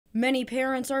Many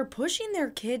parents are pushing their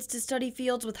kids to study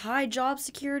fields with high job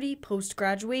security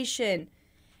post-graduation.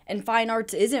 And fine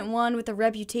arts isn't one with a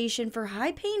reputation for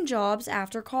high-paying jobs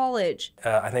after college.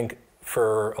 I think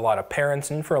for a lot of parents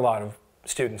and for a lot of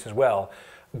students as well,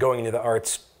 going into the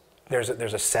arts, there's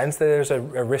a sense that there's a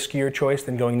riskier choice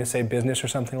than going to, say, business or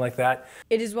something like that.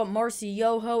 It is what Marcy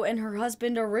Yoho and her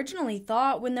husband originally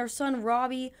thought when their son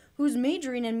Robbie, who's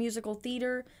majoring in musical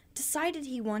theater, decided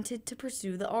he wanted to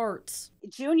pursue the arts.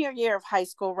 Junior year of high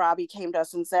school, Robbie came to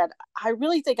us and said, I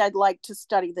really think I'd like to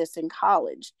study this in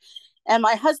college. And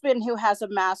my husband, who has a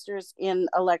master's in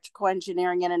electrical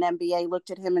engineering and an MBA, looked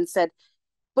at him and said,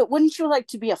 but wouldn't you like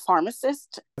to be a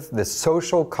pharmacist? The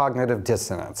social cognitive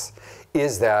dissonance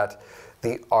is that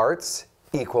the arts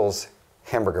equals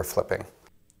hamburger flipping.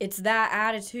 It's that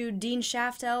attitude Dean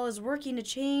Shaftel is working to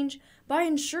change by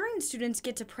ensuring students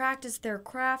get to practice their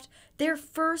craft their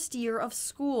first year of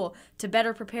school to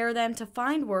better prepare them to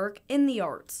find work in the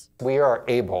arts. We are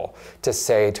able to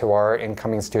say to our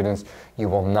incoming students, you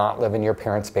will not live in your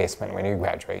parents' basement when you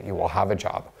graduate. You will have a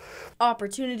job.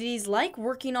 Opportunities like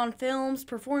working on films,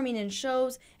 performing in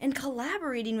shows, and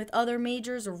collaborating with other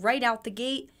majors right out the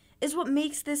gate is what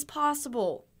makes this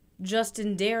possible.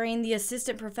 Justin Daring, the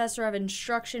assistant professor of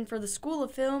instruction for the School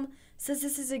of Film, says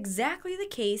this is exactly the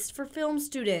case for film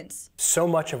students. So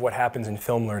much of what happens in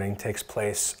film learning takes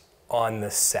place on the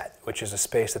set, which is a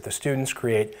space that the students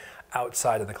create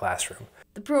outside of the classroom.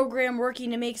 The program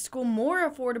working to make school more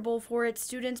affordable for its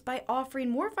students by offering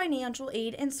more financial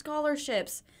aid and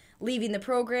scholarships, leaving the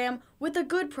program with a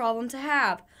good problem to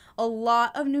have, a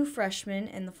lot of new freshmen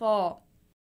in the fall.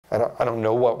 I don't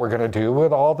know what we're going to do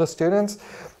with all the students,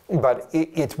 but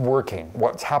it's working.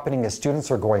 What's happening is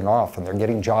students are going off and they're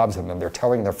getting jobs and then they're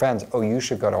telling their friends, oh, you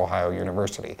should go to Ohio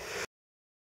University.